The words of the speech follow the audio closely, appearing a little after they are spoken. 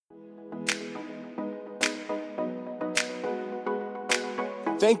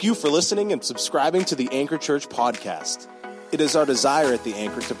Thank you for listening and subscribing to the Anchor Church podcast. It is our desire at the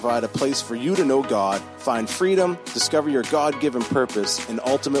Anchor to provide a place for you to know God, find freedom, discover your God-given purpose, and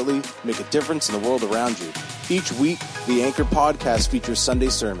ultimately make a difference in the world around you. Each week, the Anchor podcast features Sunday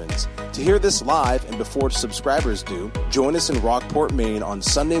sermons. To hear this live and before subscribers do, join us in Rockport, Maine on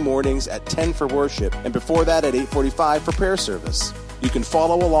Sunday mornings at 10 for worship and before that at 8:45 for prayer service. You can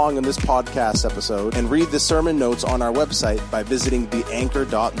follow along in this podcast episode and read the sermon notes on our website by visiting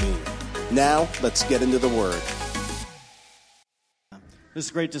theanchor.me. Now, let's get into the Word. It's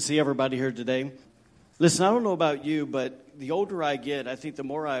great to see everybody here today. Listen, I don't know about you, but the older I get, I think the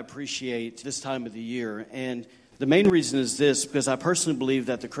more I appreciate this time of the year. And the main reason is this, because I personally believe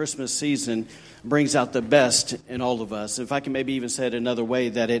that the Christmas season brings out the best in all of us. If I can maybe even say it another way,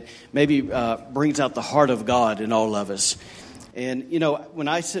 that it maybe brings out the heart of God in all of us. And, you know, when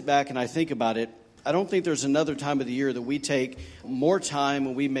I sit back and I think about it, I don't think there's another time of the year that we take more time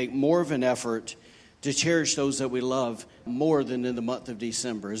and we make more of an effort to cherish those that we love more than in the month of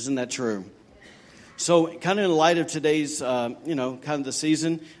December. Isn't that true? So kind of in light of today's, kind of the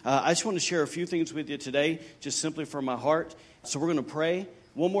season, I just want to share a few things with you today, just simply from my heart. So we're going to pray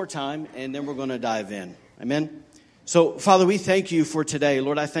one more time, and then we're going to dive in. Amen? So, Father, we thank you for today.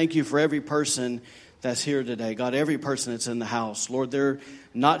 Lord, I thank you for every person that's here today. God, every person that's in the house. Lord, they're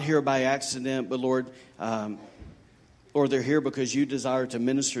not here by accident, but Lord, they're here because you desire to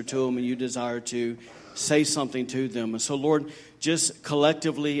minister to them and you desire to say something to them. And so, Lord, just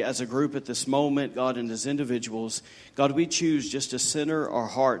collectively as a group at this moment, God, and as individuals, God, we choose just to center our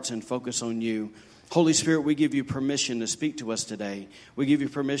hearts and focus on you. Holy Spirit, we give you permission to speak to us today. We give you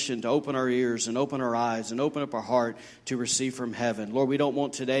permission to open our ears and open our eyes and open up our heart to receive from heaven. Lord, we don't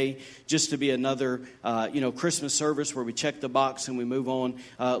want today just to be another, Christmas service where we check the box and we move on.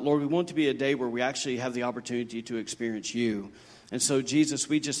 Lord, we want to be a day where we actually have the opportunity to experience you. And so, Jesus,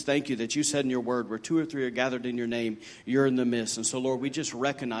 we just thank you that you said in your word, where two or three are gathered in your name, you're in the midst. And so, Lord, we just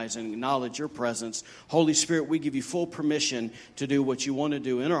recognize and acknowledge your presence. Holy Spirit, we give you full permission to do what you want to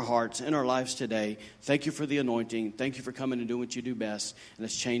do in our hearts, in our lives today. Thank you for the anointing. Thank you for coming and doing what you do best. And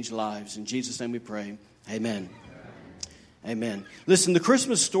it's changed lives. In Jesus' name we pray. Amen. Amen. Listen, the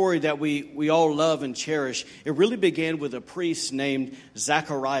Christmas story that we all love and cherish, it really began with a priest named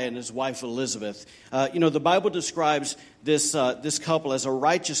Zachariah and his wife Elizabeth. The Bible describes this couple as a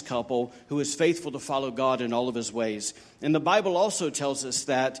righteous couple who is faithful to follow God in all of his ways. And the Bible also tells us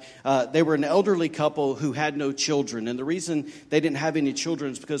that they were an elderly couple who had no children. And the reason they didn't have any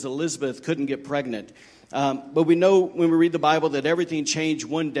children is because Elizabeth couldn't get pregnant. But we know when we read the Bible that everything changed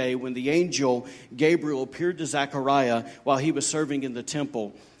one day when the angel Gabriel appeared to Zechariah while he was serving in the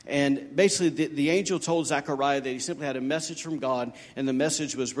temple. And basically the angel told Zechariah that he simply had a message from God, and the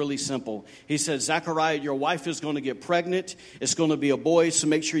message was really simple. He said, Zechariah, your wife is going to get pregnant. It's going to be a boy, so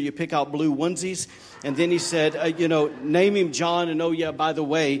make sure you pick out blue onesies. And then he said, name him John, and by the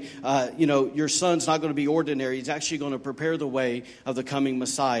way, your son's not going to be ordinary. He's actually going to prepare the way of the coming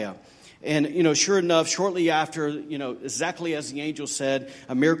Messiah. And, sure enough, shortly after, exactly as the angel said,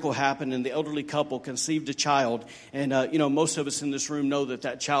 a miracle happened and the elderly couple conceived a child. And, most of us in this room know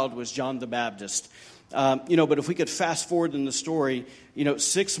that child was John the Baptist. But if we could fast forward in the story,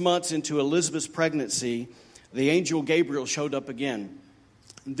 6 months into Elizabeth's pregnancy, the angel Gabriel showed up again.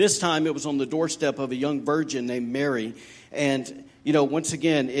 This time it was on the doorstep of a young virgin named Mary. And, once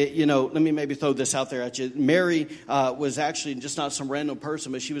again, let me maybe throw this out there at you. Mary was actually just not some random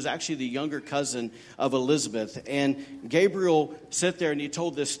person, but she was actually the younger cousin of Elizabeth. And Gabriel sat there and he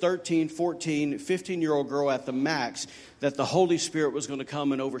told this 13, 14, 15-year-old girl at the max that the Holy Spirit was going to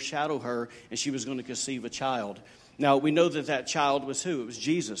come and overshadow her and she was going to conceive a child. Now, we know that child was who? It was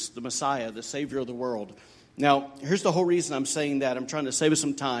Jesus, the Messiah, the Savior of the world. Now, here's the whole reason I'm saying that. I'm trying to save us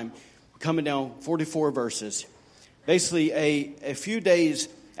some time. We're coming down 44 verses. Basically, a few days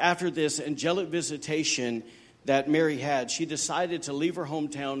after this angelic visitation that Mary had, she decided to leave her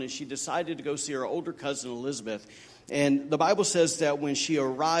hometown and she decided to go see her older cousin Elizabeth. And the Bible says that when she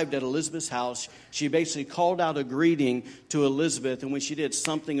arrived at Elizabeth's house, she basically called out a greeting to Elizabeth. And when she did,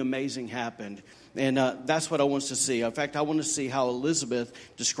 something amazing happened. And that's what I want us to see. In fact, I want to see how Elizabeth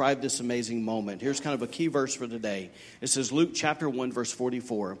described this amazing moment. Here's kind of a key verse for today. It says Luke chapter 1, verse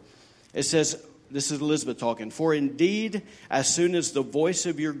 44. It says, this is Elizabeth talking. For indeed, as soon as the voice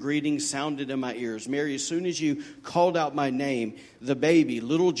of your greeting sounded in my ears, Mary, as soon as you called out my name, the baby,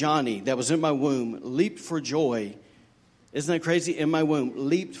 little Johnny, that was in my womb, leaped for joy. Isn't that crazy? In my womb,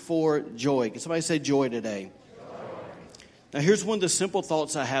 leaped for joy. Can somebody say joy today? Joy. Now, here's one of the simple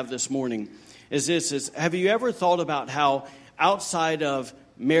thoughts I have this morning. Is have you ever thought about how outside of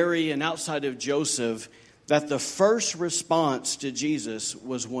Mary and outside of Joseph, that the first response to Jesus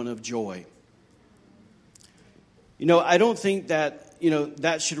was one of joy. I don't think that,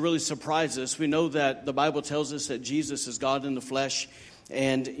 that should really surprise us. We know that the Bible tells us that Jesus is God in the flesh.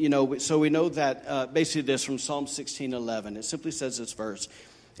 And, so we know that basically this from Psalm 16:11. It simply says this verse.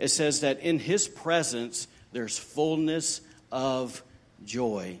 It says that in his presence there's fullness of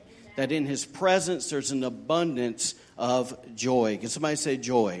joy. That in his presence there's an abundance of joy. Can somebody say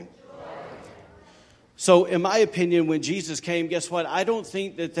joy? So in my opinion, when Jesus came, guess what? I don't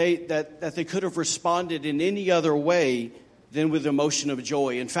think that they could have responded in any other way than with emotion of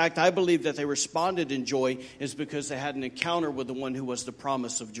joy. In fact, I believe that they responded in joy is because they had an encounter with the one who was the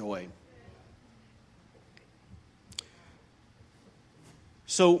promise of joy.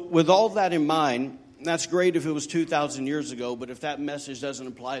 So with all that in mind, that's great if it was 2,000 years ago, but if that message doesn't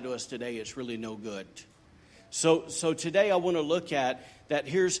apply to us today, it's really no good. So today I want to look at that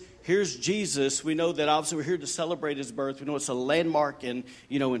here's Jesus. We know that obviously we're here to celebrate his birth. We know it's a landmark in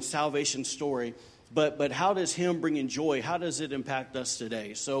salvation story. But how does him bringing joy, how does it impact us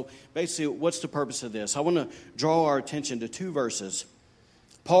today? So basically, what's the purpose of this? I want to draw our attention to two verses.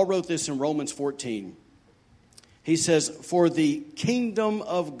 Paul wrote this in Romans 14. He says, "For the kingdom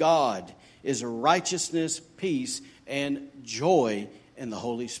of God is righteousness, peace, and joy in the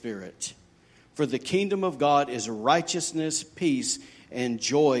Holy Spirit." For the kingdom of God is righteousness, peace, and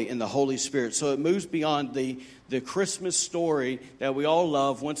joy in the Holy Spirit. So it moves beyond the Christmas story that we all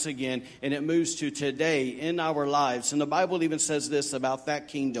love once again, and it moves to today in our lives. And the Bible even says this about that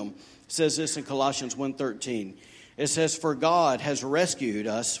kingdom. It says this in Colossians 1:13. It says, "For God has rescued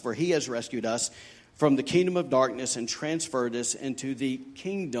us, for he has rescued us from the kingdom of darkness and transferred us into the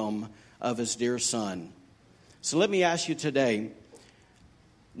kingdom of his dear Son." So let me ask you today,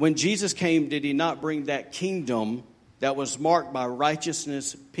 when Jesus came, did he not bring that kingdom that was marked by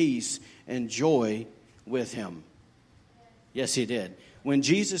righteousness, peace, and joy with him? Yes, he did. When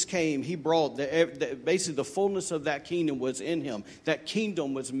Jesus came, he brought basically the fullness of that kingdom was in him. That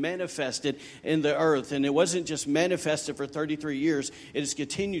kingdom was manifested in the earth. And it wasn't just manifested for 33 years. It has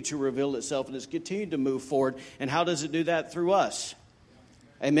continued to reveal itself and it's continued to move forward. And how does it do that? Through us.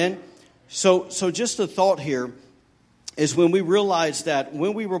 Amen? So just a thought here is when we realize that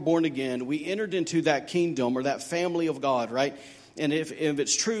when we were born again, we entered into that kingdom or that family of God, right? And if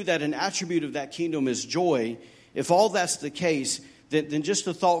it's true that an attribute of that kingdom is joy, if all that's the case, then just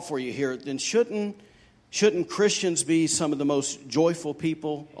a thought for you here, then shouldn't Christians be some of the most joyful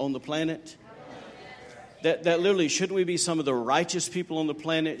people on the planet? That literally, shouldn't we be some of the righteous people on the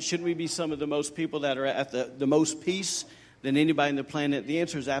planet? Shouldn't we be some of the most people that are at the most peace than anybody on the planet? The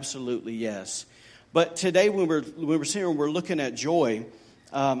answer is absolutely yes. But today when we're sitting here and we're looking at joy,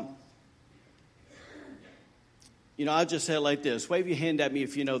 I'll just say it like this. Wave your hand at me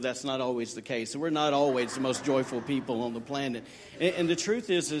if you know that's not always the case. We're not always the most joyful people on the planet. And the truth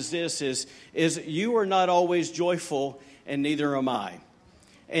is you are not always joyful, and neither am I.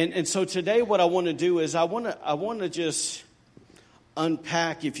 And so today what I want to do is I want to just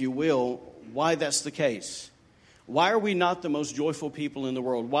unpack, if you will, why that's the case. Why are we not the most joyful people in the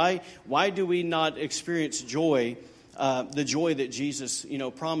world? Why do we not experience joy, the joy that Jesus,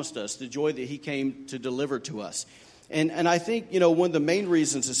 promised us, the joy that he came to deliver to us? And I think, one of the main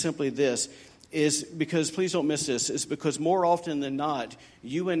reasons is simply this, is because, please don't miss this, is because more often than not,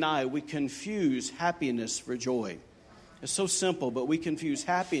 you and I, we confuse happiness for joy. It's so simple, but we confuse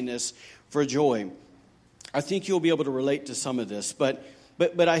happiness for joy. I think you'll be able to relate to some of this, but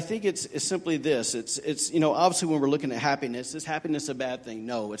I think it's simply this. It's obviously when we're looking at happiness, is happiness a bad thing?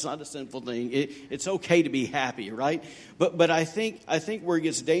 No, it's not a sinful thing. It's okay to be happy, right? But I think where it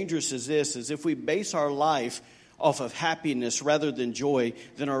gets dangerous is this, is if we base our life off of happiness rather than joy,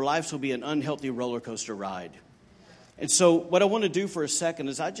 then our lives will be an unhealthy roller coaster ride. And so what I want to do for a second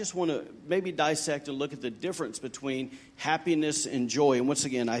is I just want to maybe dissect and look at the difference between happiness and joy. And once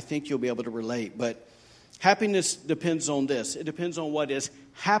again, I think you'll be able to relate. But happiness depends on this. It depends on what is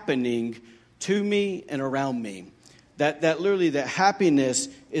happening to me and around me. That literally that happiness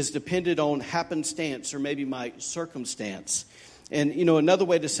is dependent on happenstance or maybe my circumstance. And, another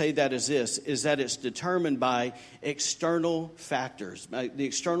way to say that is this, is that it's determined by external factors, the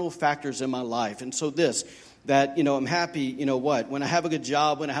external factors in my life. And so that, I'm happy, when I have a good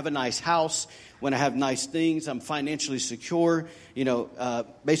job, when I have a nice house, when I have nice things, I'm financially secure,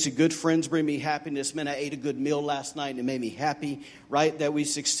 basically good friends bring me happiness. Man, I ate a good meal last night and it made me happy, right? That we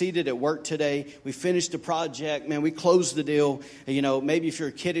succeeded at work today. We finished the project, man, we closed the deal. Maybe if you're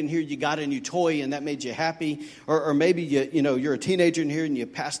a kid in here, you got a new toy and that made you happy. Or maybe, you're a teenager in here and you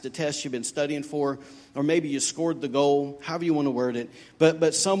passed the test you've been studying for. or maybe you scored the goal, however you want to word it.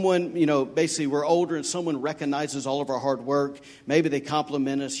 But someone, basically we're older and someone recognizes all of our hard work. Maybe they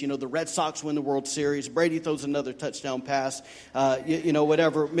compliment us. The Red Sox win the World Series. Brady throws another touchdown pass.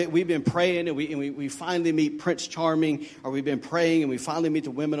 Whatever. We've been praying and we finally meet Prince Charming, or we've been praying and we finally meet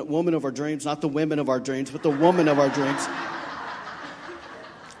the woman of our dreams, not the women of our dreams, but the woman of our dreams.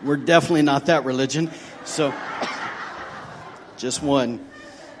 We're definitely not that religion. So, just one.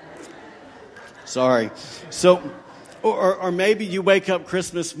 Sorry. So, or maybe you wake up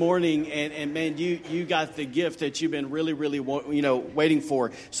Christmas morning and man, you got the gift that you've been really, really, waiting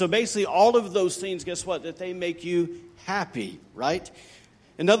for. So basically all of those things, guess what? That they make you happy, right?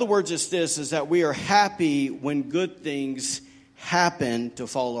 In other words, it's this, is that we are happy when good things happen to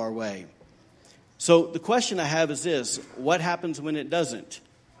fall our way. So the question I have is this: what happens when it doesn't?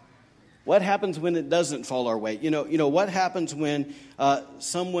 What happens when it doesn't fall our way? What happens when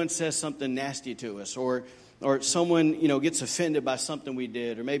someone says something nasty to us, or someone, gets offended by something we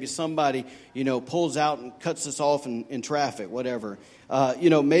did, or maybe somebody, pulls out and cuts us off in traffic, whatever.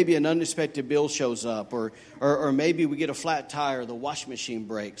 Maybe an unexpected bill shows up, or maybe we get a flat tire, the washing machine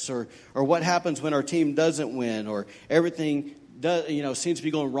breaks, or what happens when our team doesn't win, or everything seems to be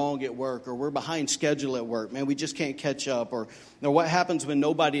going wrong at work, or we're behind schedule at work. Man, we just can't catch up. Or what happens when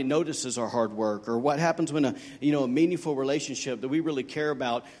nobody notices our hard work, or what happens when a meaningful relationship that we really care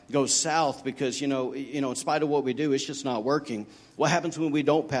about goes south because in spite of what we do, it's just not working. What happens when we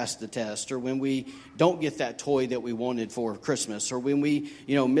don't pass the test, or when we don't get that toy that we wanted for Christmas, or when we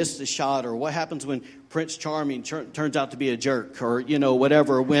miss the shot, or what happens when Prince Charming turns out to be a jerk, or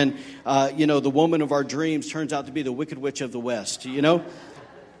whatever, when the woman of our dreams turns out to be the Wicked Witch of the West,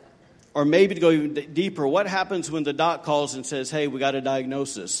 Or maybe to go even deeper, what happens when the doc calls and says, hey, we got a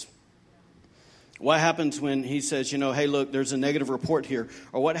diagnosis? What happens when he says, hey, look, there's a negative report here?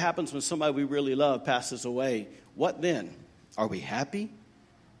 Or what happens when somebody we really love passes away? What then? Are we happy?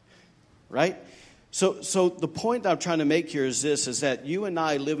 Right? So the point I'm trying to make here is this, is that you and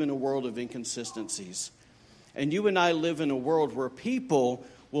I live in a world of inconsistencies. And you and I live in a world where people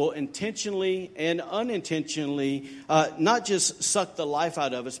will intentionally and unintentionally not just suck the life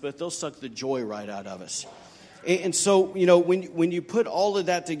out of us, but they'll suck the joy right out of us. And so, when you put all of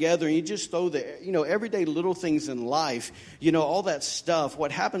that together and you just throw the, everyday little things in life, all that stuff,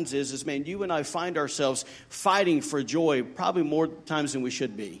 what happens is, man, you and I find ourselves fighting for joy probably more times than we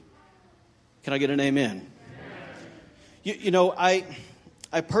should be. Can I get an amen?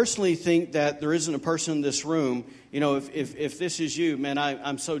 I personally think that there isn't a person in this room, if this is you, man,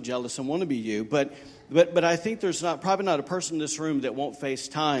 I'm so jealous and want to be you. But I think there's probably not a person in this room that won't face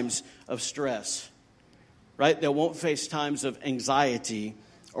times of stress, right? That won't face times of anxiety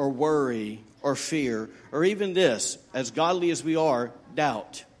or worry or fear, or even this, as godly as we are,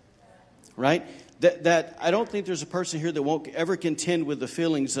 doubt, right? That I don't think there's a person here that won't ever contend with the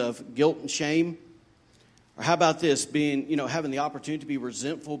feelings of guilt and shame. Or how about this, being, having the opportunity to be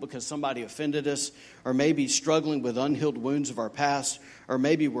resentful because somebody offended us, or maybe struggling with unhealed wounds of our past, or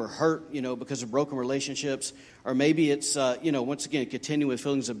maybe we're hurt, because of broken relationships, or maybe it's, once again, continuing with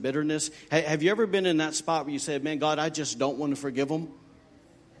feelings of bitterness. Have you ever been in that spot where you said, man, God, I just don't want to forgive them?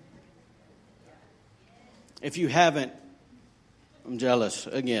 If you haven't, I'm jealous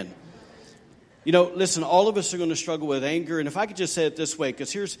again. Listen, all of us are going to struggle with anger. And if I could just say it this way,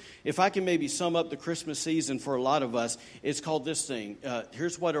 because if I can maybe sum up the Christmas season for a lot of us, it's called this thing.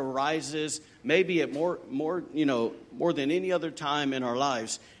 Here's what arises, maybe at more than any other time in our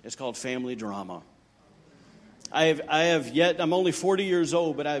lives. It's called family drama. I'm only 40 years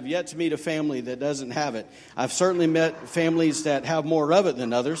old, but I have yet to meet a family that doesn't have it. I've certainly met families that have more of it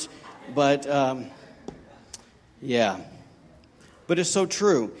than others, but yeah. But it's so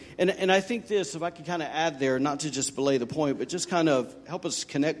true. And I think this, if I could kind of add there, not to just belay the point, but just kind of help us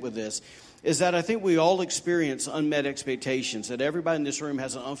connect with this, is that I think we all experience unmet expectations, that everybody in this room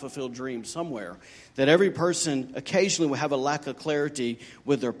has an unfulfilled dream somewhere, that every person occasionally will have a lack of clarity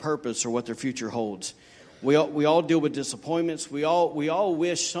with their purpose or what their future holds. We all deal with disappointments. We all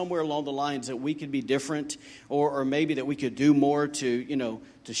wish somewhere along the lines that we could be different, or maybe that we could do more to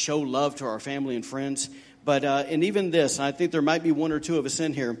show love to our family and friends. But and even this, and I think there might be one or two of us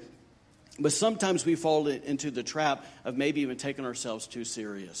in here, but sometimes we fall into the trap of maybe even taking ourselves too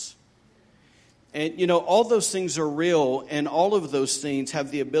serious. And all those things are real, and all of those things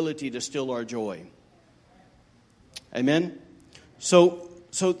have the ability to steal our joy. Amen? So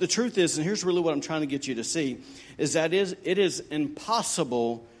the truth is, and here's really what I'm trying to get you to see, is that it is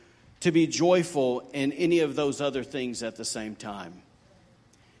impossible to be joyful in any of those other things at the same time.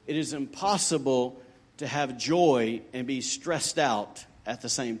 It is impossible to have joy and be stressed out at the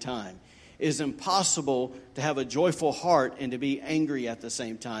same time. It is impossible to have a joyful heart and to be angry at the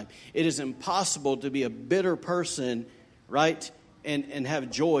same time. It is impossible to be a bitter person, right, and have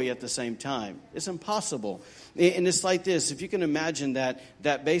joy at the same time. It's impossible. And it's like this. If you can imagine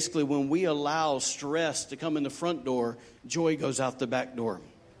that basically when we allow stress to come in the front door, joy goes out the back door.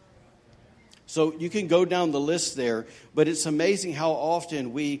 So you can go down the list there, but it's amazing how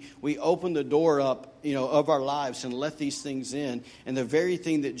often we open the door up, of our lives and let these things in. And the very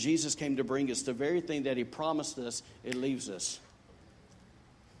thing that Jesus came to bring us, the very thing that he promised us, it leaves us.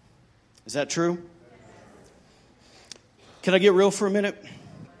 Is that true? Can I get real for a minute?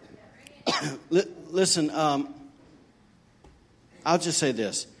 Listen, I'll just say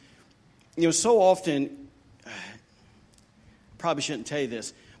this. So often, probably shouldn't tell you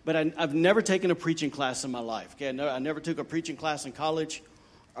this, but I've never taken a preaching class in my life. Okay, I never took a preaching class in college.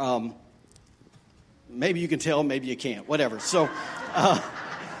 Maybe you can tell, maybe you can't, whatever. So,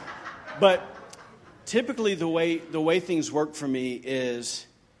 but typically the way things work for me is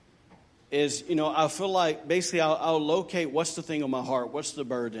I feel like basically I'll locate what's the thing on my heart, what's the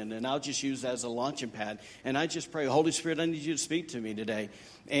burden, and I'll just use that as a launching pad. And I just pray, Holy Spirit, I need you to speak to me today.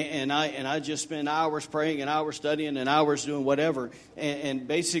 And I just spend hours praying and hours studying and hours doing whatever. And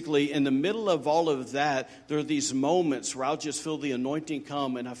basically in the middle of all of that, there are these moments where I'll just feel the anointing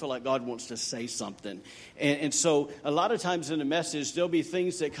come and I feel like God wants to say something. And so a lot of times in the message, there'll be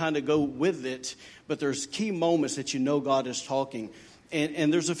things that kind of go with it, but there's key moments that God is talking.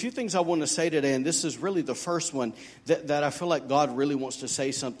 And there's a few things I want to say today, and this is really the first one that I feel like God really wants to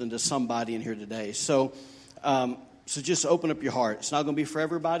say something to somebody in here today. So just open up your heart. It's not going to be for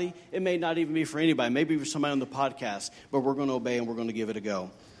everybody. It may not even be for anybody. Maybe for somebody on the podcast, but we're going to obey and we're going to give it a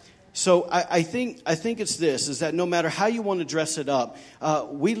go. So I think it's this, is that no matter how you want to dress it up,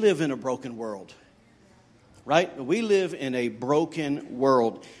 we live in a broken world. Right? We live in a broken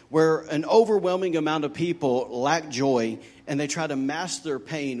world where an overwhelming amount of people lack joy and they try to mask their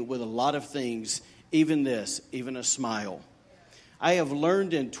pain with a lot of things, even a smile. I have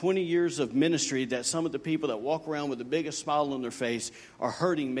learned in 20 years of ministry that some of the people that walk around with the biggest smile on their face are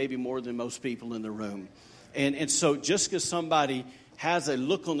hurting maybe more than most people in the room. And so just because somebody has a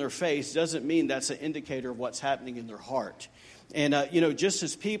look on their face doesn't mean that's an indicator of what's happening in their heart. And, just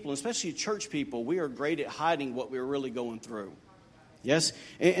as people, especially church people, we are great at hiding what we're really going through. Yes?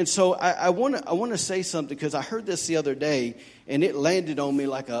 And so I want to say something because I heard this the other day and it landed on me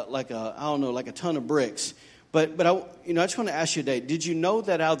like a ton of bricks. But I just want to ask you today, did you know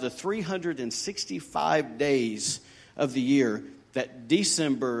that out of the 365 days of the year, that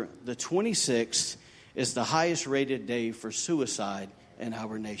December the 26th is the highest rated day for suicide in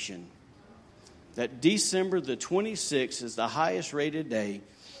our nation? That December the 26th is the highest rated day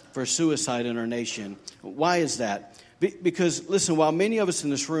for suicide in our nation. Why is that? Because, listen, while many of us in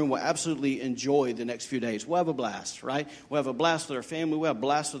this room will absolutely enjoy the next few days, we'll have a blast, right? We'll have a blast with our family. We'll have a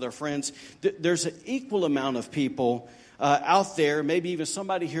blast with our friends. There's an equal amount of people out there, maybe even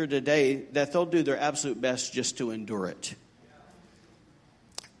somebody here today, that they'll do their absolute best just to endure it.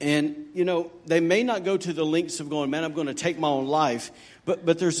 And, they may not go to the lengths of going, man, I'm going to take my own life.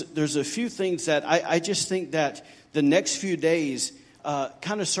 But there's a few things that I just think that the next few days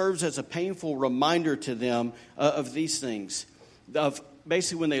kind of serves as a painful reminder to them of these things. Of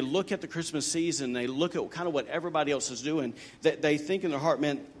basically when they look at the Christmas season, they look at kind of what everybody else is doing, that they think in their heart,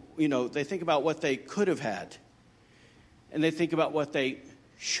 man, they think about what they could have had. And they think about what they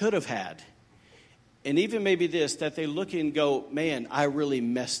should have had. And even maybe this, that they look and go, man, I really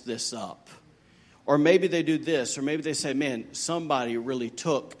messed this up. Or maybe they do this, or maybe they say, man, somebody really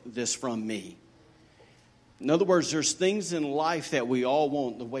took this from me. In other words, there's things in life that we all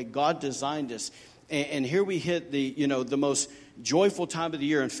want, the way God designed us. And here we hit the most joyful time of the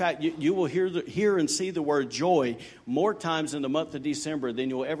year. In fact, you will hear and see the word joy more times in the month of December than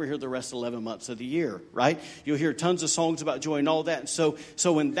you'll ever hear the rest of 11 months of the year, right? You'll hear tons of songs about joy and all that. And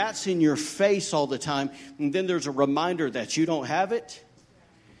so when that's in your face all the time, and then there's a reminder that you don't have it,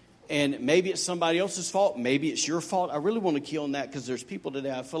 and maybe it's somebody else's fault, maybe it's your fault. I really want to key on that because there's people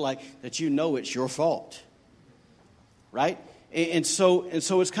today I feel like that it's your fault, right? And so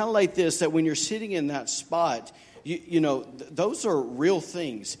it's kind of like this, that when you're sitting in that spot, those are real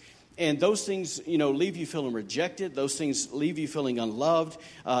things. And those things, leave you feeling rejected. Those things leave you feeling unloved.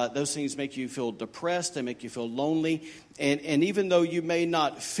 Those things make you feel depressed. They make you feel lonely. And even though you may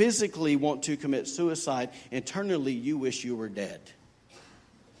not physically want to commit suicide, internally you wish you were dead.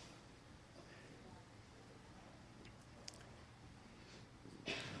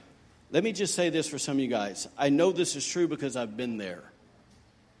 Let me just say this for some of you guys. I know this is true because I've been there.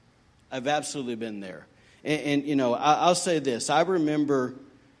 I've absolutely been there. And I'll say this. I remember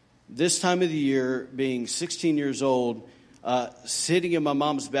this time of the year, being 16 years old, sitting in my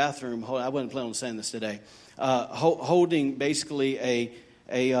mom's bathroom, I wasn't planning on saying this today, holding basically a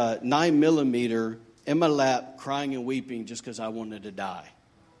 9mm in my lap, crying and weeping just because I wanted to die.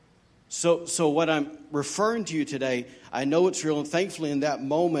 So what I'm referring to you today, I know it's real, and thankfully in that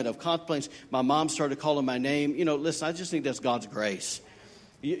moment of contemplation, my mom started calling my name. Listen, I just think that's God's grace.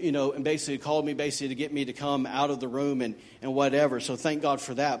 And basically called me to get me to come out of the room and whatever. So thank God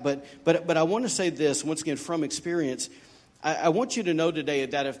for that. But I want to say this, once again, from experience, I want you to know today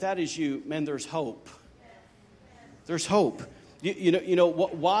that if that is you, man, there's hope. There's hope.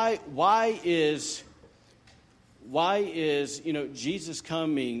 Why is Jesus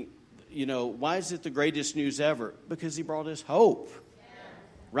coming? Why is it the greatest news ever? Because he brought us hope.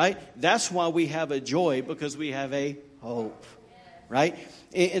 Right? That's why we have a joy, because we have a hope. Right?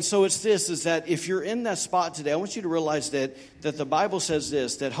 And so it's this, is that if you're in that spot today, I want you to realize that the Bible says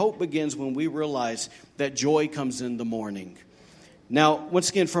this, that hope begins when we realize that joy comes in the morning. Now, once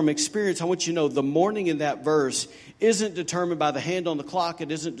again, from experience, I want you to know the morning in that verse isn't determined by the hand on the clock.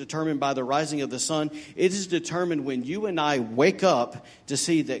 It isn't determined by the rising of the sun. It is determined when you and I wake up to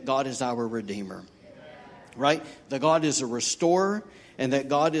see that God is our Redeemer. Right? That God is a restorer, and that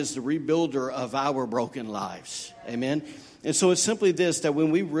God is the rebuilder of our broken lives. Amen? And so it's simply this, that when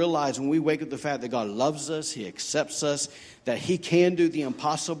we wake up the fact that God loves us, he accepts us, that he can do the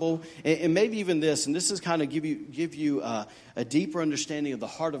impossible, and maybe even this, and this is kind of give you a deeper understanding of the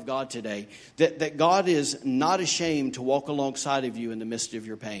heart of God today, that God is not ashamed to walk alongside of you in the midst of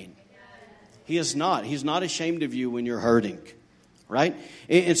your pain. He is not. He's not ashamed of you when you're hurting. Right?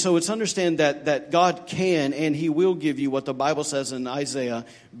 And so it's understand that God can and he will give you what the Bible says in Isaiah,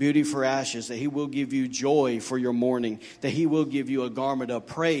 beauty for ashes, that he will give you joy for your mourning, that he will give you a garment of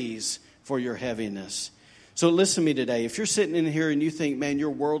praise for your heaviness. So listen to me today. If you're sitting in here and you think, man, your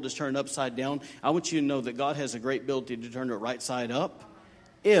world is turned upside down, I want you to know that God has a great ability to turn it right side up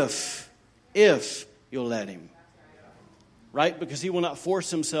if you'll let him. Right? Because he will not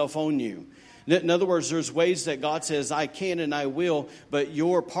force himself on you. In other words, there's ways that God says, I can and I will, but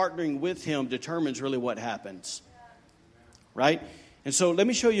your partnering with him determines really what happens. Right? And so let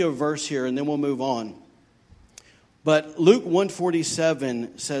me show you a verse here and then we'll move on. But Luke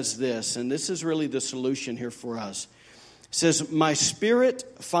 1:47 says this, and this is really the solution here for us. It says, my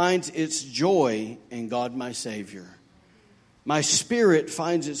spirit finds its joy in God my Savior. My spirit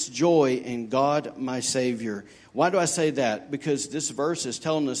finds its joy in God my Savior. Why do I say that? Because this verse is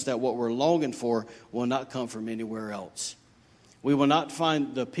telling us that what we're longing for will not come from anywhere else. We will not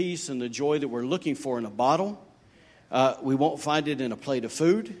find the peace and the joy that we're looking for in a bottle. We won't find it in a plate of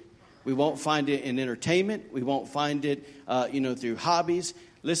food. We won't find it in entertainment. We won't find it, through hobbies.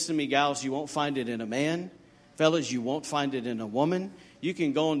 Listen to me, gals, you won't find it in a man. Fellas, you won't find it in a woman. You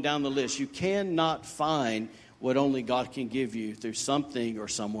can go on down the list. You cannot find what only God can give you through something or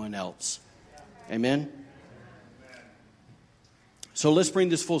someone else. Amen? So let's bring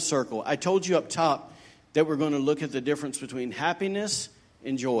this full circle. I told you up top that we're going to look at the difference between happiness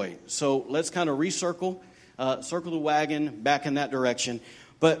and joy. So let's kind of circle the wagon back in that direction.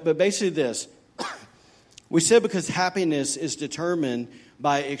 But basically this, we said because happiness is determined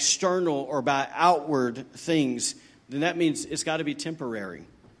by external or by outward things, then that means it's got to be temporary.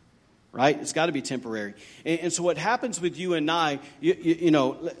 Right? It's got to be temporary. And so what happens with you and I,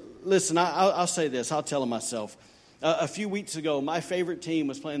 listen, I'll say this. I'll tell myself. A few weeks ago, my favorite team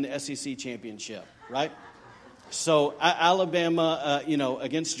was playing the SEC championship, right? So Alabama,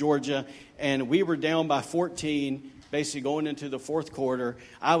 against Georgia, and we were down by 14, basically going into the fourth quarter.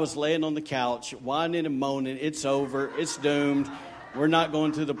 I was laying on the couch, whining and moaning. It's over. It's doomed. We're not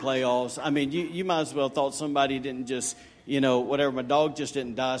going to the playoffs. I mean, you might as well thought somebody didn't just... whatever, my dog just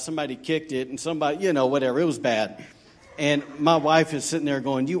didn't die. Somebody kicked it and somebody, whatever. It was bad. And my wife is sitting there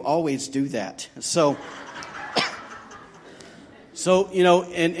going, you always do that. So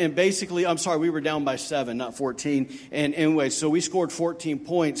and basically, I'm sorry, we were down by 7, not 14. And anyway, so we scored 14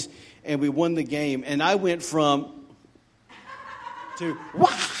 points and we won the game. And I went from to, wah!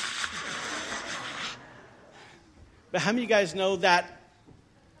 But how many of you guys know that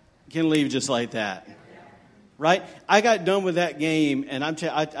can leave just like that? Right? I got done with that game, and I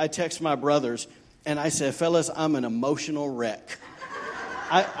texted my brothers, and I said, fellas, I'm an emotional wreck.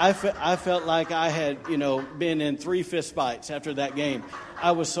 I felt like I had, been in 3 fist fights after that game.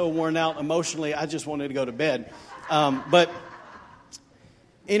 I was so worn out emotionally, I just wanted to go to bed. But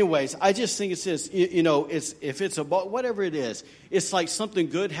Anyways, I just think it's this, if it's about whatever it is, it's like something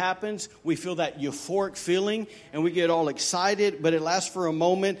good happens. We feel that euphoric feeling and we get all excited, but it lasts for a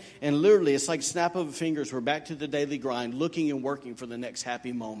moment. And literally, it's like snap of fingers. We're back to the daily grind, looking and working for the next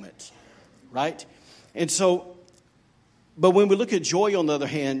happy moment. Right? And so, but when we look at joy, on the other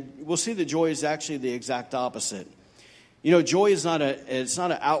hand, we'll see that joy is actually the exact opposite. Joy is it's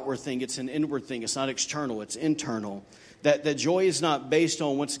not an outward thing. It's an inward thing. It's not external. It's internal. That joy is not based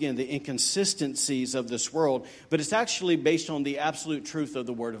on, once again, the inconsistencies of this world, but it's actually based on the absolute truth of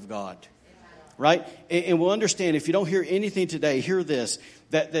the Word of God. Right? And we'll understand, if you don't hear anything today, hear this,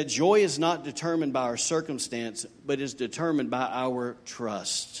 that joy is not determined by our circumstance, but is determined by our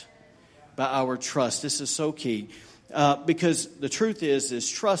trust. By our trust. This is so key. Because the truth is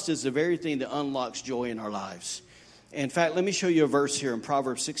trust is the very thing that unlocks joy in our lives. In fact, let me show you a verse here in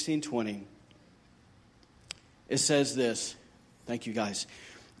Proverbs 16:20. It says this. Thank you, guys.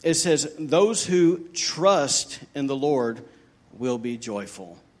 It says, those who trust in the Lord will be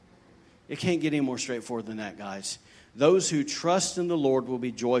joyful. It can't get any more straightforward than that, guys. Those who trust in the Lord will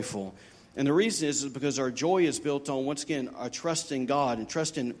be joyful. And the reason is because our joy is built on, once again, our trust in God. And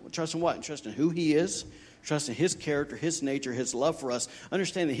trust in what? And trust in who He is. Trust in His character, His nature, His love for us.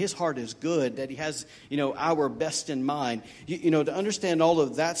 Understand that His heart is good, that He has, our best in mind. To understand all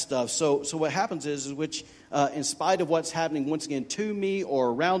of that stuff. So what happens is which, in spite of what's happening, once again, to me or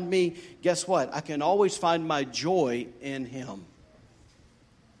around me, guess what? I can always find my joy in Him.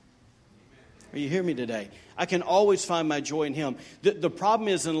 Are you hearing me today? I can always find my joy in Him. The problem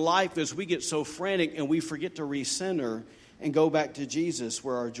is in life is we get so frantic and we forget to recenter and go back to Jesus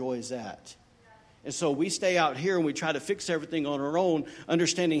where our joy is at. And so we stay out here and we try to fix everything on our own,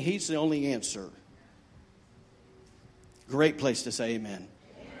 understanding He's the only answer. Great place to say amen.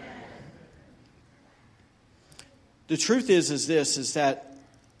 Amen. The truth is that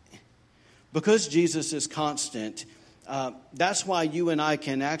because Jesus is constant, that's why you and I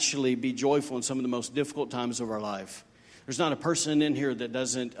can actually be joyful in some of the most difficult times of our life. There's not a person in here that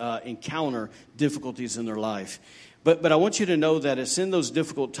doesn't encounter difficulties in their life. But I want you to know that it's in those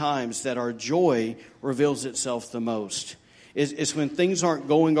difficult times that our joy reveals itself the most. It's when things aren't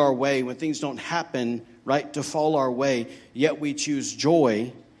going our way, when things don't happen, right, to fall our way, yet we choose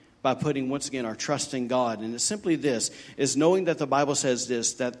joy by putting, once again, our trust in God. And it's simply this, is knowing that the Bible says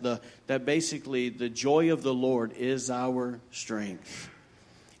this, that basically the joy of the Lord is our strength.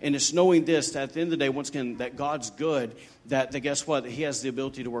 And it's knowing this, that at the end of the day, once again, that God's good, that guess what? He has the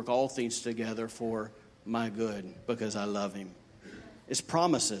ability to work all things together for my good, because I love Him. It's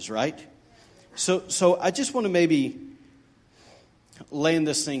promises, right? So I just want to maybe land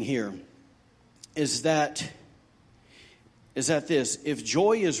this thing here. Is that this? If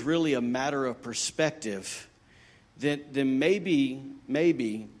joy is really a matter of perspective, then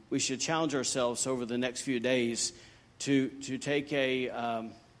maybe we should challenge ourselves over the next few days to take an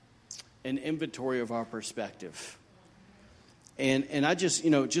inventory of our perspective. And I just,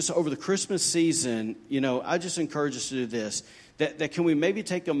 just over the Christmas season, I just encourage us to do this. That can we maybe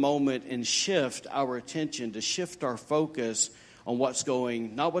take a moment and shift our attention, to shift our focus on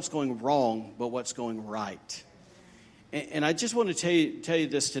not what's going wrong, but what's going right. And I just want to tell you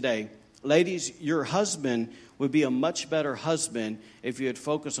this today. Ladies, your husband would be a much better husband if you had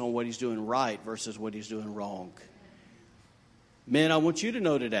focused on what he's doing right versus what he's doing wrong. Men, I want you to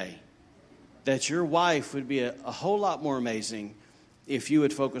know today that your wife would be a whole lot more amazing if you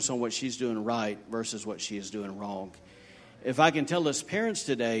would focus on what she's doing right versus what she is doing wrong. If I can tell us parents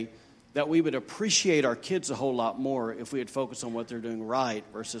today that we would appreciate our kids a whole lot more if we had focused on what they're doing right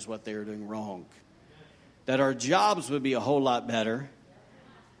versus what they are doing wrong. That our jobs would be a whole lot better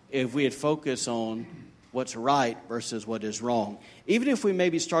if we had focused on what's right versus what is wrong. Even if we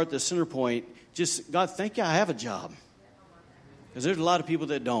maybe start the center point, just, God, thank you I have a job. Because there's a lot of people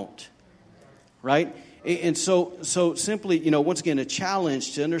that don't. Right? And so simply, once again, a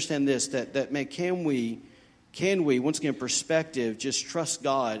challenge to understand this, that man, can we, once again, perspective, just trust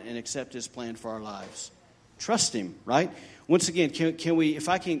God and accept His plan for our lives? Trust Him, right? Once again, can we, if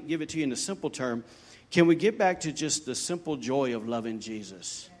I can give it to you in a simple term, can we get back to just the simple joy of loving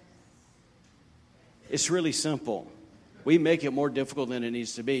Jesus? It's really simple. We make it more difficult than it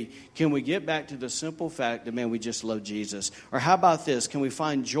needs to be. Can we get back to the simple fact that, man, we just love Jesus? Or how about this? Can we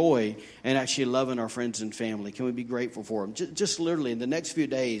find joy in actually loving our friends and family? Can we be grateful for them? Just literally in the next few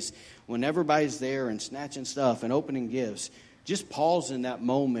days, when everybody's there and snatching stuff and opening gifts, just pause in that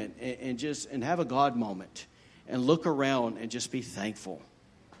moment and have a God moment and look around and just be thankful.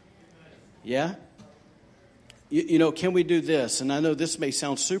 Yeah? Can we do this? And I know this may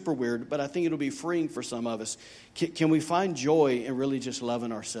sound super weird, but I think it'll be freeing for some of us. Can we find joy in really just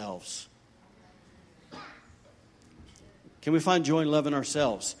loving ourselves? Can we find joy in loving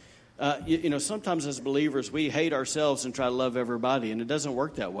ourselves? Sometimes as believers, we hate ourselves and try to love everybody, and it doesn't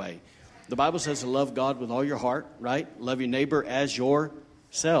work that way. The Bible says to love God with all your heart, right? Love your neighbor as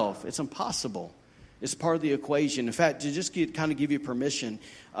yourself. It's impossible. It's part of the equation. In fact, to just kind of give you permission,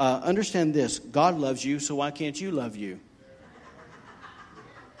 understand this. God loves you, so why can't you love you?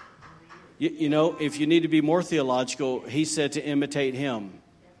 If you need to be more theological, he said to imitate him.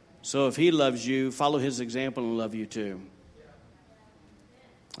 So if he loves you, follow his example and love you too.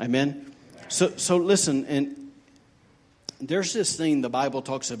 Amen? So listen, and there's this thing the Bible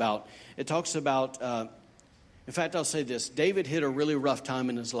talks about. It talks about, in fact, I'll say this. David hit a really rough time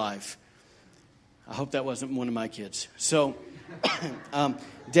in his life. I hope that wasn't one of my kids. So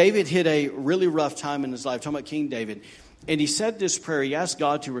David hit a really rough time in his life, talking about King David. And he said this prayer. He asked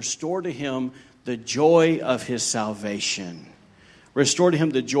God to restore to him the joy of his salvation. Restore to him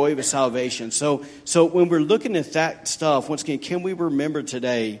the joy of his salvation. So when we're looking at that stuff, once again, can we remember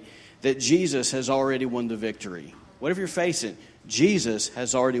today that Jesus has already won the victory? Whatever you're facing, Jesus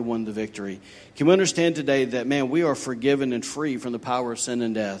has already won the victory. Can we understand today that, man, we are forgiven and free from the power of sin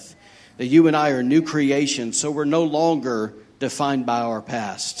and death? That you and I are new creations, so we're no longer defined by our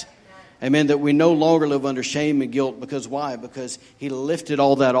past. Amen. That we no longer live under shame and guilt. Because why? Because he lifted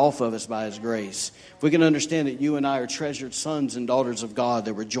all that off of us by his grace. If we can understand that you and I are treasured sons and daughters of God,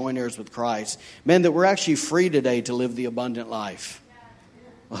 that we're joint heirs with Christ. Man, that we're actually free today to live the abundant life.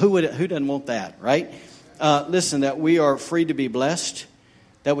 Well, who doesn't want that, right? Listen, that we are free to be blessed.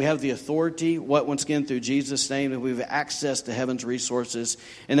 That we have the authority, once again, through Jesus' name, that we have access to heaven's resources,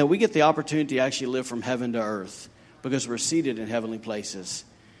 and that we get the opportunity to actually live from heaven to earth because we're seated in heavenly places.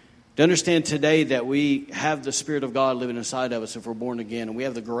 To understand today that we have the Spirit of God living inside of us if we're born again, and we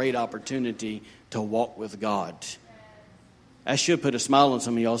have the great opportunity to walk with God. That should put a smile on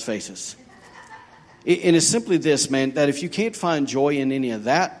some of y'all's faces. And it's simply this, man, that if you can't find joy in any of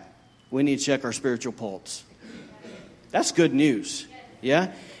that, we need to check our spiritual pulse. That's good news.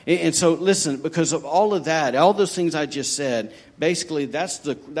 Yeah? And so listen, because of all of that, all those things I just said, basically that's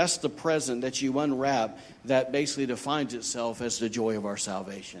the present that you unwrap that basically defines itself as the joy of our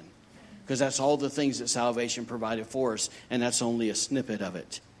salvation. Because that's all the things that salvation provided for us, and that's only a snippet of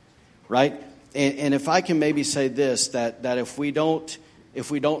it. Right? And if I can maybe say this, that if we don't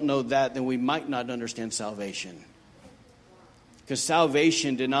know that, then we might not understand salvation. Because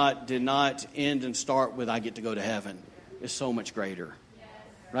salvation did not end and start with I get to go to heaven. It's so much greater.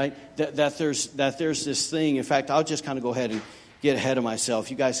 Right? That there's this thing. In fact, I'll just kind of go ahead and get ahead of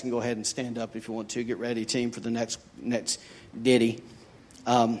myself. You guys can go ahead and stand up if you want to. Get ready, team, for the next ditty.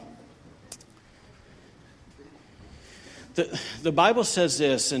 The Bible says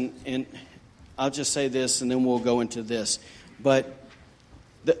this, and I'll just say this, and then we'll go into this. But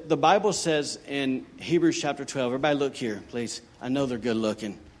the Bible says in Hebrews chapter 12. Everybody, look here, please. I know they're good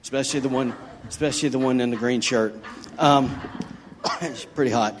looking, especially the one in the green shirt. It's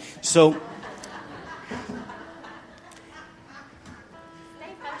pretty hot. So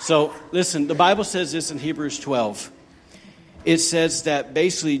listen, the Bible says this in Hebrews 12. It says that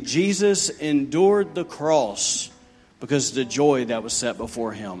basically Jesus endured the cross because of the joy that was set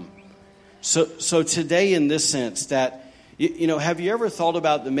before him. So today, in this sense, that have you ever thought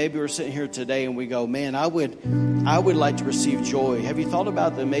about that? Maybe we're sitting here today and we go, man, I would like to receive joy. Have you thought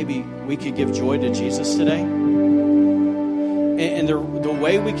about that? Maybe we could give joy to Jesus today. And the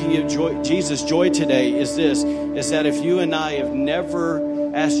way we can give Jesus joy today is that if you and I have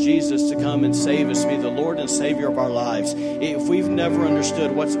never asked Jesus to come and save us, be the Lord and Savior of our lives, if we've never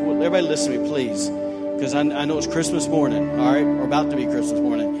understood everybody listen to me, please, because I know it's Christmas morning, all right, or about to be Christmas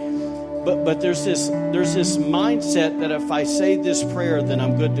morning, but there's this mindset that if I say this prayer, then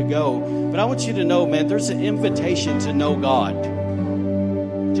I'm good to go. But I want you to know, man, there's an invitation to know God.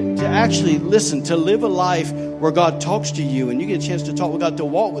 To actually listen, to live a life where God talks to you and you get a chance to talk with God, to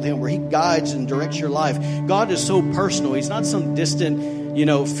walk with him, where he guides and directs your life. God is so personal. He's not some distant,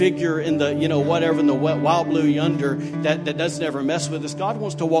 figure in the, whatever in the wild blue yonder that doesn't ever mess with us. God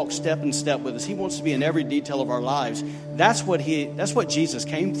wants to walk step in step with us. He wants to be in every detail of our lives. That's what Jesus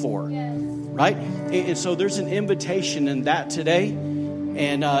came for, right? And so there's an invitation in that today.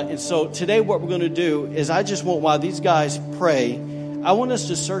 And so today what we're going to do is I just want, while these guys pray, I want us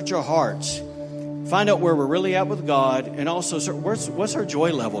to search our hearts, find out where we're really at with God, and also what's our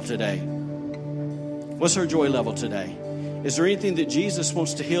joy level today? What's our joy level today? Is there anything that Jesus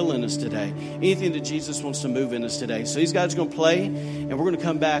wants to heal in us today? Anything that Jesus wants to move in us today? So these guys are going to play, and we're going to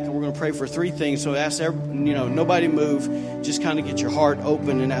come back, and we're going to pray for 3 things. So ask nobody move. Just kind of get your heart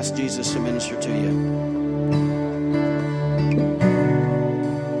open and ask Jesus to minister to you.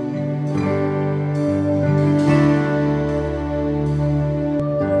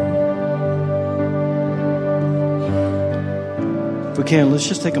 If we can, let's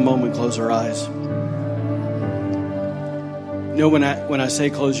just take a moment and close our eyes. You know, when I say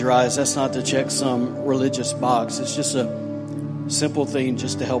close your eyes, that's not to check some religious box. It's just a simple thing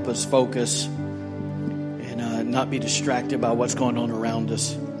just to help us focus and not be distracted by what's going on around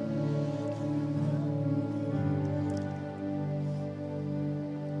us.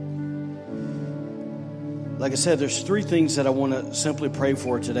 Like I said, there's 3 things that I want to simply pray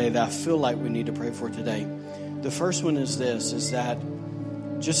for today that I feel like we need to pray for today. The first one is this, is that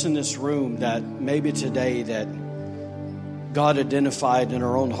just in this room, that maybe today that God identified in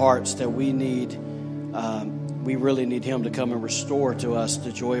our own hearts that we really need Him to come and restore to us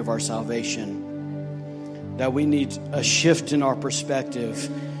the joy of our salvation. That we need a shift in our perspective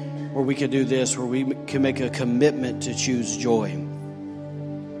where we can do this, where we can make a commitment to choose joy.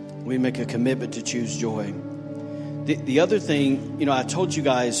 We make a commitment to choose joy. The other thing, I told you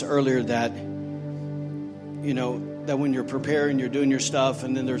guys earlier that, that when you're preparing, you're doing your stuff,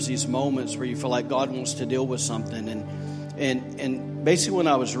 and then there's these moments where you feel like God wants to deal with something. And basically when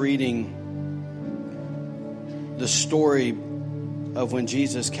I was reading the story of when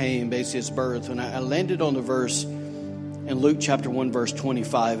Jesus came, basically his birth, and I landed on the verse in Luke chapter 1, verse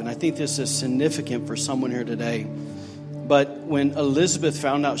 25, and I think this is significant for someone here today. But when Elizabeth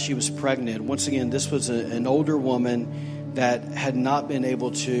found out she was pregnant, once again, this was an older woman that had not been able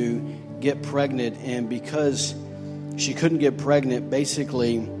to get pregnant, and because she couldn't get pregnant,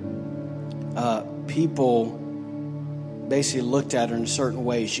 basically people basically looked at her in a certain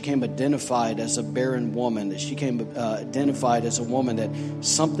way. She came identified as a barren woman. That she came identified as a woman that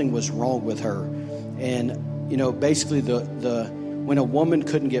something was wrong with her. And basically when a woman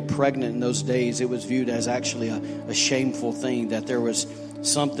couldn't get pregnant in those days, it was viewed as actually a shameful thing, that there was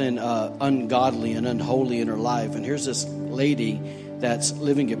something ungodly and unholy in her life. And here's this lady that's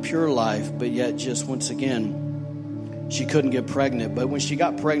living a pure life, but yet just once again, she couldn't get pregnant. But when she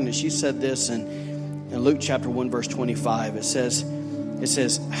got pregnant, she said this in Luke chapter 1, verse 25. It says,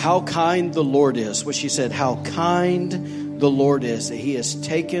 how kind the Lord is. What she said, how kind the Lord is that He has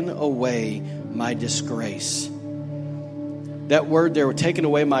taken away my disgrace. That word there, taken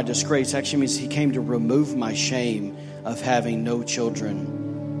away my disgrace, actually means He came to remove my shame of having no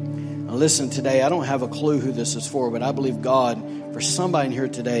children. Now listen, today, I don't have a clue who this is for, but I believe God, for somebody in here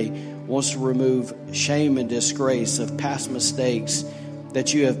today, wants to remove shame and disgrace of past mistakes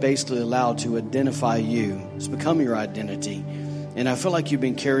that you have basically allowed to identify you. It's become your identity. And I feel like you've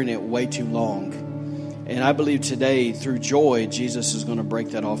been carrying it way too long. And I believe today, through joy, Jesus is going to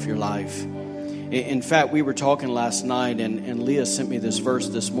break that off your life. In fact, we were talking last night, and Leah sent me this verse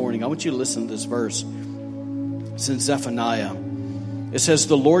this morning. I want you to listen to this verse. It's in Zephaniah. It says,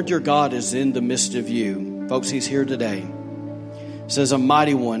 the Lord your God is in the midst of you. Folks, He's here today. It says, a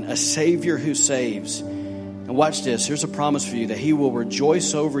mighty one, a Savior who saves. And watch this. Here's a promise for you, that He will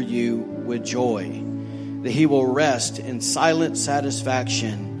rejoice over you with joy, that He will rest in silent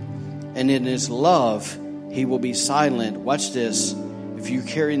satisfaction, and in His love He will be silent. Watch this. If you're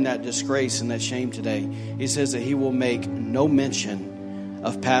carrying that disgrace and that shame today, He says that He will make no mention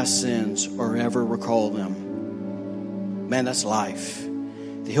of past sins or ever recall them. Man, that's life.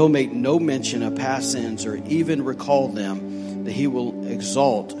 That He'll make no mention of past sins or even recall them, that He will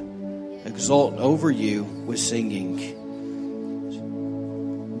exalt over you with singing.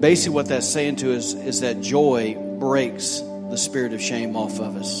 Basically what that's saying to us is that joy breaks the spirit of shame off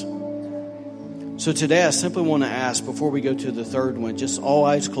of us. So today I simply want to ask, before we go to the third one, just all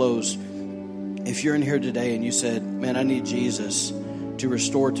eyes closed, if you're in here today and you said, man, I need Jesus to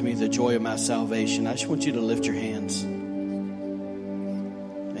restore to me the joy of my salvation, I just want you to lift your hands.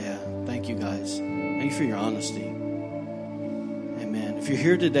 Yeah, thank you guys. Thank you for your honesty. If you're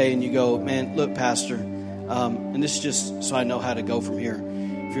here today and you go, man, look, Pastor, and this is just so I know how to go from here.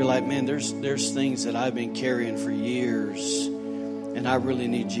 If you're like, man, there's things that I've been carrying for years, and I really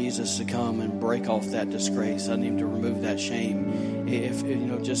need Jesus to come and break off that disgrace. I need Him to remove that shame. If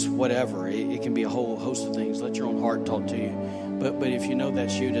just whatever, it can be a whole host of things. Let your own heart talk to you. But if you know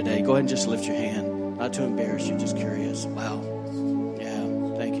that's you today, go ahead and just lift your hand. Not to embarrass you, just curious. Wow.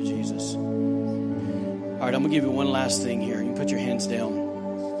 Yeah. Thank you, Jesus. All right, I'm going to give you one last thing here. You can put your hands down.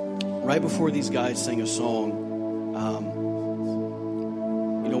 Right before these guys sing a song,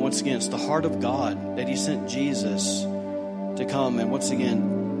 once again, it's the heart of God that He sent Jesus to come and once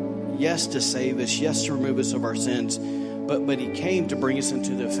again, yes, to save us, yes, to remove us of our sins, but he came to bring us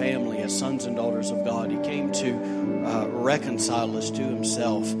into the family as sons and daughters of God. He came to reconcile us to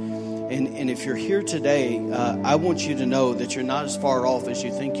himself. And if you're here today, I want you to know that you're not as far off as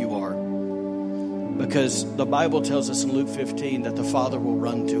you think you are. Because the Bible tells us in Luke 15 that the Father will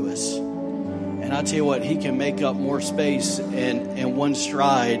run to us. And I tell you what, he can make up more space in one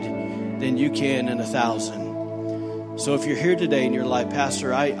stride than you can in 1,000. So if you're here today and you're like,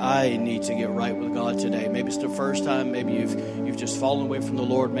 Pastor, I need to get right with God today. Maybe it's the first time. Maybe you've just fallen away from the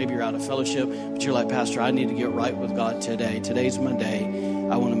Lord. Maybe you're out of fellowship. But you're like, Pastor, I need to get right with God today. Today's Monday.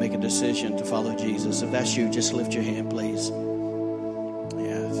 I want to make a decision to follow Jesus. If that's you, just lift your hand, please.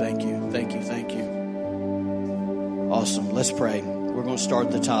 Yeah, thank you. Thank you. Thank you. Awesome. Let's pray. We're going to start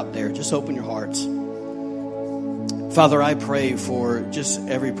at the top there. Just open your hearts. Father, I pray for just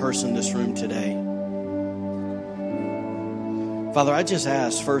every person in this room today. Father, I just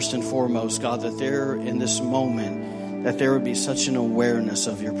ask first and foremost, God, that there in this moment, that there would be such an awareness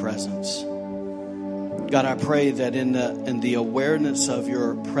of your presence. God, I pray that in the awareness of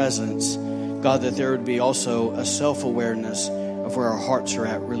your presence, God, that there would be also a self-awareness of where our hearts are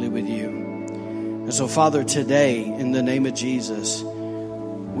at really with you. And so, Father, today, in the name of Jesus,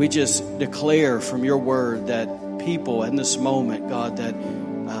 we just declare from your word that people in this moment, God, that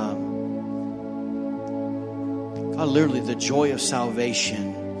God, literally the joy of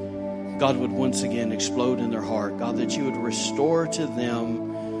salvation, God, would once again explode in their heart. God, that you would restore to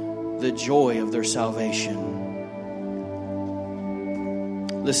them the joy of their salvation.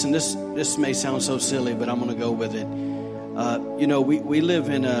 Listen, this may sound so silly, but I'm going to go with it. We live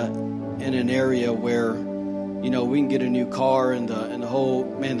in an area where, we can get a new car and the whole,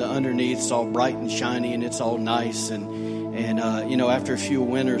 the underneath's all bright and shiny and it's all nice. And after a few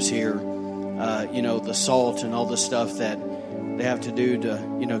winters here, the salt and all the stuff that they have to do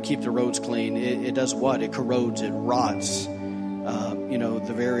to, keep the roads clean, it does what? It corrodes, it rots,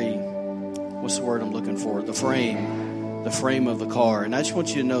 the very, what's the word I'm looking for? The frame of the car. And I just want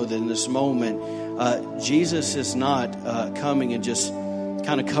you to know that in this moment, Jesus is not coming and just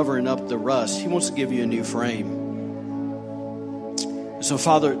kind of covering up the rust. He wants to give you a new frame. So,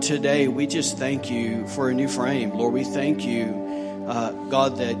 Father, today we just thank you for a new frame. Lord, we thank you,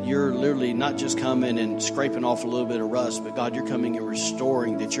 God, that you're literally not just coming and scraping off a little bit of rust, but God, you're coming and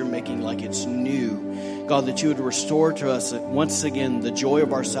restoring, that you're making like it's new. God, that you would restore to us once again the joy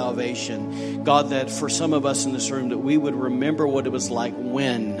of our salvation. God, that for some of us in this room, that we would remember what it was like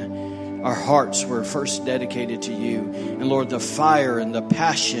when our hearts were first dedicated to you. And Lord, the fire and the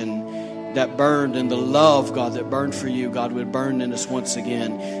passion that burned and the love, God, that burned for you, God, would burn in us once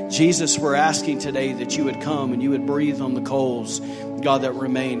again. Jesus, we're asking today that you would come and you would breathe on the coals, God, that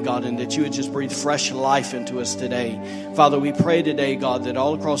remain, God, and that you would just breathe fresh life into us today. Father, we pray today, God, that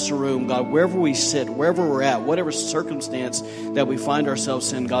all across the room, God, wherever we sit, wherever we're at, whatever circumstance that we find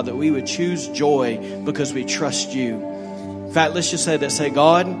ourselves in, God, that we would choose joy because we trust you. In fact, let's just say that. Say,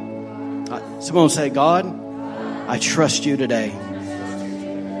 God, someone say, God, I trust you today.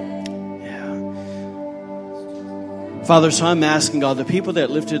 Father, so I'm asking, God, the people that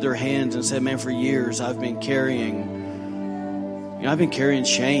lifted their hands and said, man, for years I've been carrying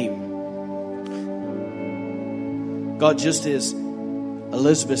shame. God, just as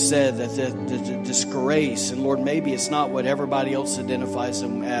Elizabeth said, that the disgrace, and Lord, maybe it's not what everybody else identifies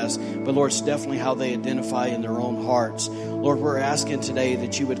them as, but Lord, it's definitely how they identify in their own hearts. Lord, we're asking today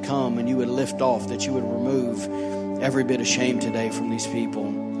that you would come and you would lift off, that you would remove every bit of shame today from these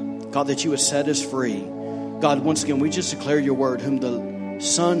people. God, that you would set us free. God, once again, we just declare your word, whom the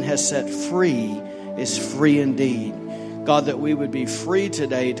Son has set free is free indeed. God, that we would be free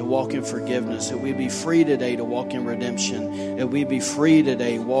today to walk in forgiveness, that we'd be free today to walk in redemption, that we'd be free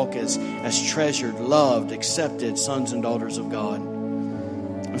today to walk as treasured, loved, accepted sons and daughters of God.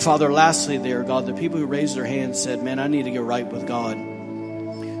 And Father, lastly there, God, the people who raised their hands said, man, I need to get right with God.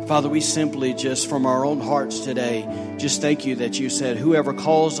 Father, we simply just from our own hearts today, just thank you that you said, whoever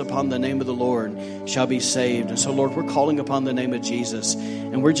calls upon the name of the Lord shall be saved. And so, Lord, we're calling upon the name of Jesus.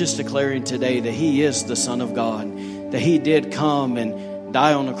 And we're just declaring today that he is the Son of God, that he did come and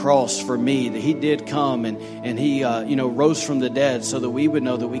die on the cross for me, that he did come and he, rose from the dead so that we would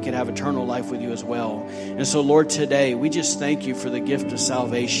know that we could have eternal life with you as well. And so, Lord, today, we just thank you for the gift of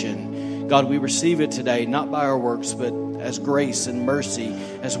salvation. God, we receive it today, not by our works, but as grace and mercy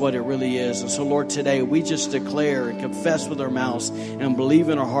as what it really is. And so, Lord, today we just declare and confess with our mouths and believe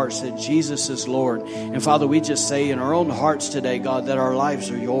in our hearts that Jesus is Lord. And Father, we just say in our own hearts today, God, that our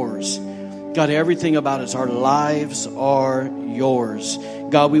lives are yours. God, everything about us, our lives are yours.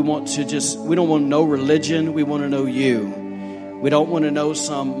 God, we don't want to know religion. We want to know you. We don't want to know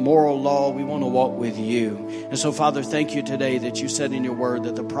some moral law. We want to walk with you. And so, Father, thank you today that you said in your word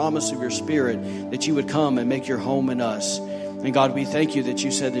that the promise of your Spirit, that you would come and make your home in us. And God, we thank you that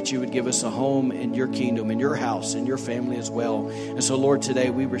you said that you would give us a home in your kingdom, in your house, in your family as well. And so, Lord, today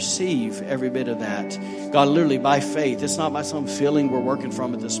we receive every bit of that. God, literally by faith. It's not by some feeling we're working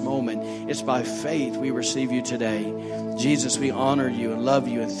from at this moment. It's by faith we receive you today. Jesus, we honor you and love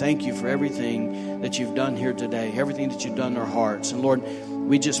you and thank you for everything that you've done here today, everything that you've done in our hearts. And Lord,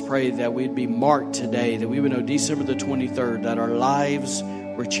 we just pray that we'd be marked today, that we would know December the 23rd, that our lives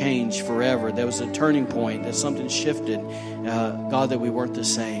were changed forever. There was a turning point, that something shifted. God, that we weren't the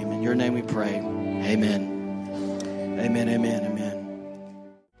same. In your name we pray. Amen. Amen, amen, amen.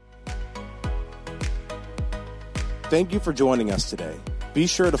 Thank you for joining us today. Be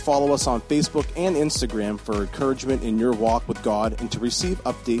sure to follow us on Facebook and Instagram for encouragement in your walk with God and to receive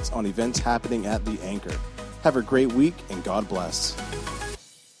updates on events happening at The Anchor. Have a great week and God bless.